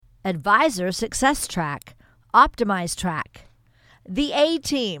Advisor Success Track, Optimize Track. The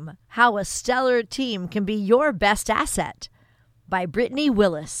A-Team, How a Stellar Team Can Be Your Best Asset, by Brittany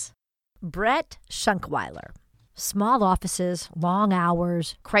Willis. Brett Shunkwiler. Small offices, long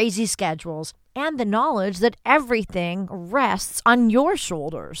hours, crazy schedules, and the knowledge that everything rests on your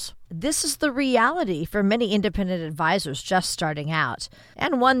shoulders. This is the reality for many independent advisors just starting out,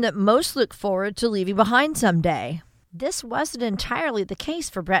 and one that most look forward to leaving behind someday. This wasn't entirely the case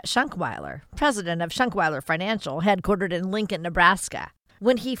for Brett Shunkwiler, president of Shunkwiler Financial, headquartered in Lincoln, Nebraska.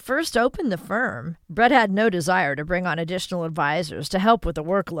 When he first opened the firm, Brett had no desire to bring on additional advisors to help with the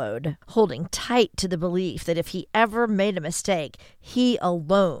workload, holding tight to the belief that if he ever made a mistake, he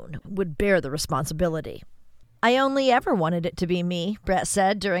alone would bear the responsibility. "I only ever wanted it to be me," Brett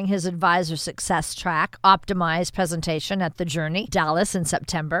said during his Advisor Success Track Optimize presentation at The Journey, Dallas in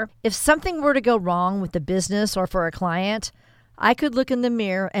September. "If something were to go wrong with the business or for a client, I could look in the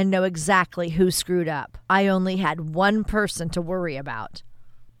mirror and know exactly who screwed up. I only had one person to worry about."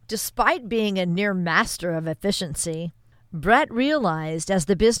 Despite being a near master of efficiency, Brett realized as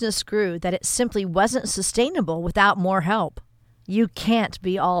the business grew that it simply wasn't sustainable without more help. "You can't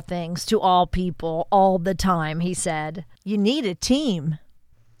be all things to all people all the time," he said. "You need a team."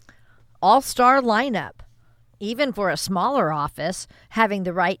 All-star lineup. Even for a smaller office, having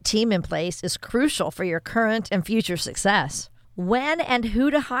the right team in place is crucial for your current and future success. When and who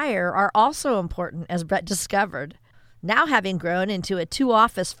to hire are also important, as Brett discovered. Now having grown into a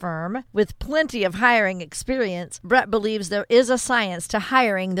two-office firm with plenty of hiring experience, Brett believes there is a science to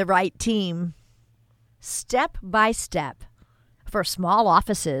hiring the right team. Step by step. For small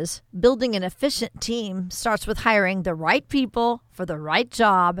offices, building an efficient team starts with hiring the right people for the right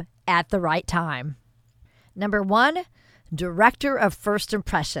job at the right time. Number 1, Director of First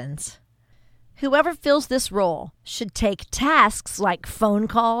Impressions. Whoever fills this role should take tasks like phone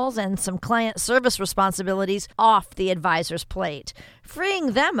calls and some client service responsibilities off the advisor's plate,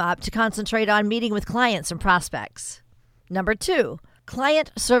 freeing them up to concentrate on meeting with clients and prospects. Number 2,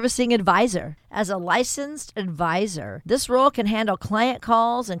 Client Servicing Advisor. As a licensed advisor, this role can handle client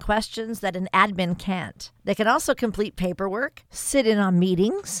calls and questions that an admin can't. They can also complete paperwork, sit in on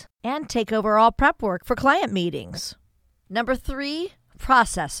meetings, and take over all prep work for client meetings. Number 3,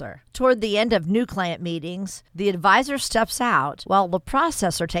 Processor. Toward the end of new client meetings, the advisor steps out while the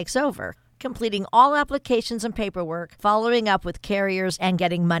processor takes over, completing all applications and paperwork, following up with carriers, and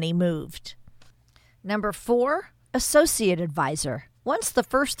getting money moved. Number 4, Associate Advisor. Once the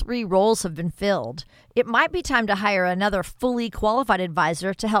first 3 roles have been filled, it might be time to hire another fully qualified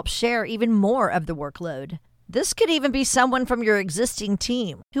advisor to help share even more of the workload. This could even be someone from your existing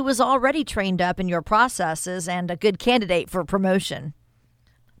team who was already trained up in your processes and a good candidate for promotion.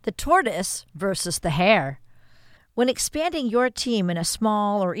 The tortoise versus the hare. When expanding your team in a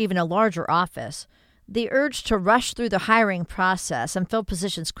small or even a larger office, the urge to rush through the hiring process and fill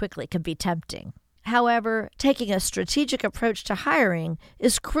positions quickly can be tempting. However, taking a strategic approach to hiring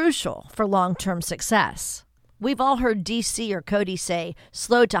is crucial for long-term success. "We've all heard DC or Cody say,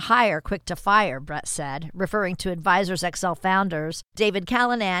 'slow to hire, quick to fire,'" Brett said, referring to Advisors Excel founders David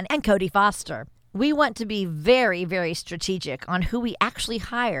Callanan and Cody Foster. "We want to be very, very strategic on who we actually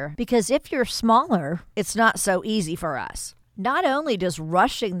hire because if you're smaller, it's not so easy for us." Not only does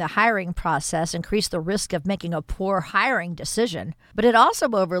rushing the hiring process increase the risk of making a poor hiring decision, but it also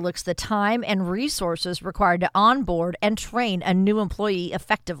overlooks the time and resources required to onboard and train a new employee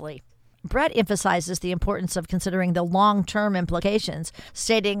effectively. Brett emphasizes the importance of considering the long-term implications,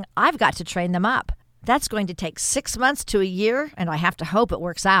 stating, "I've got to train them up. That's going to take 6 months to a year, and I have to hope it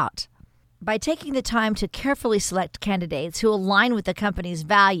works out." By taking the time to carefully select candidates who align with the company's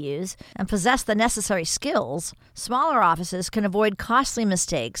values and possess the necessary skills, smaller offices can avoid costly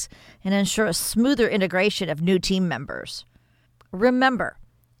mistakes and ensure a smoother integration of new team members. Remember,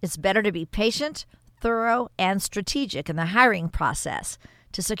 it's better to be patient, thorough, and strategic in the hiring process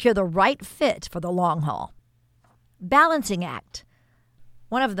to secure the right fit for the long haul. Balancing act.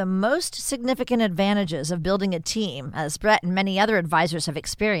 One of the most significant advantages of building a team, as Brett and many other advisors have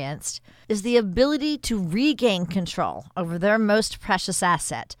experienced, is the ability to regain control over their most precious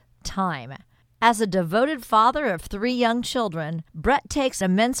asset, time. As a devoted father of 3 young children, Brett takes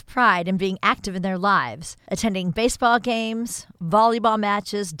immense pride in being active in their lives, attending baseball games, volleyball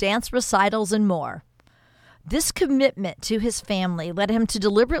matches, dance recitals, and more. This commitment to his family led him to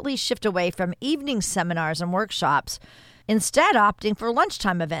deliberately shift away from evening seminars and workshops, instead opting for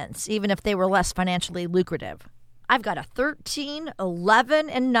lunchtime events, even if they were less financially lucrative. "I've got a 13, 11,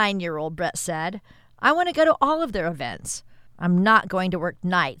 and 9-year-old, Brett said. "I want to go to all of their events. I'm not going to work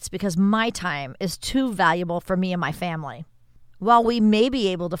nights because my time is too valuable for me and my family." While we may be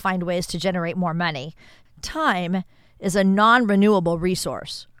able to find ways to generate more money, time is a non-renewable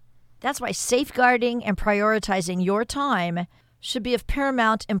resource. That's why safeguarding and prioritizing your time should be of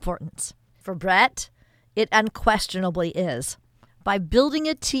paramount importance. For Brett, it unquestionably is. By building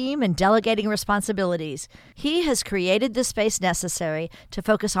a team and delegating responsibilities, he has created the space necessary to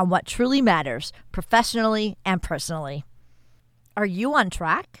focus on what truly matters, professionally and personally. Are you on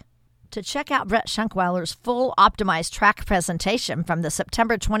track? To check out Brett Shunkwiler's full optimized track presentation from the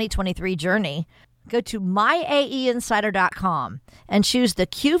September 2023 journey, go to myaeinsider.com and choose the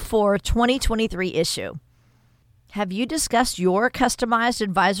Q4 2023 issue. Have you discussed your customized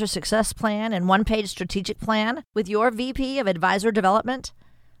advisor success plan and one-page strategic plan with your VP of Advisor Development?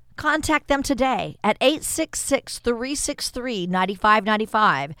 Contact them today at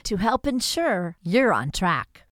 866-363-9595 to help ensure you're on track.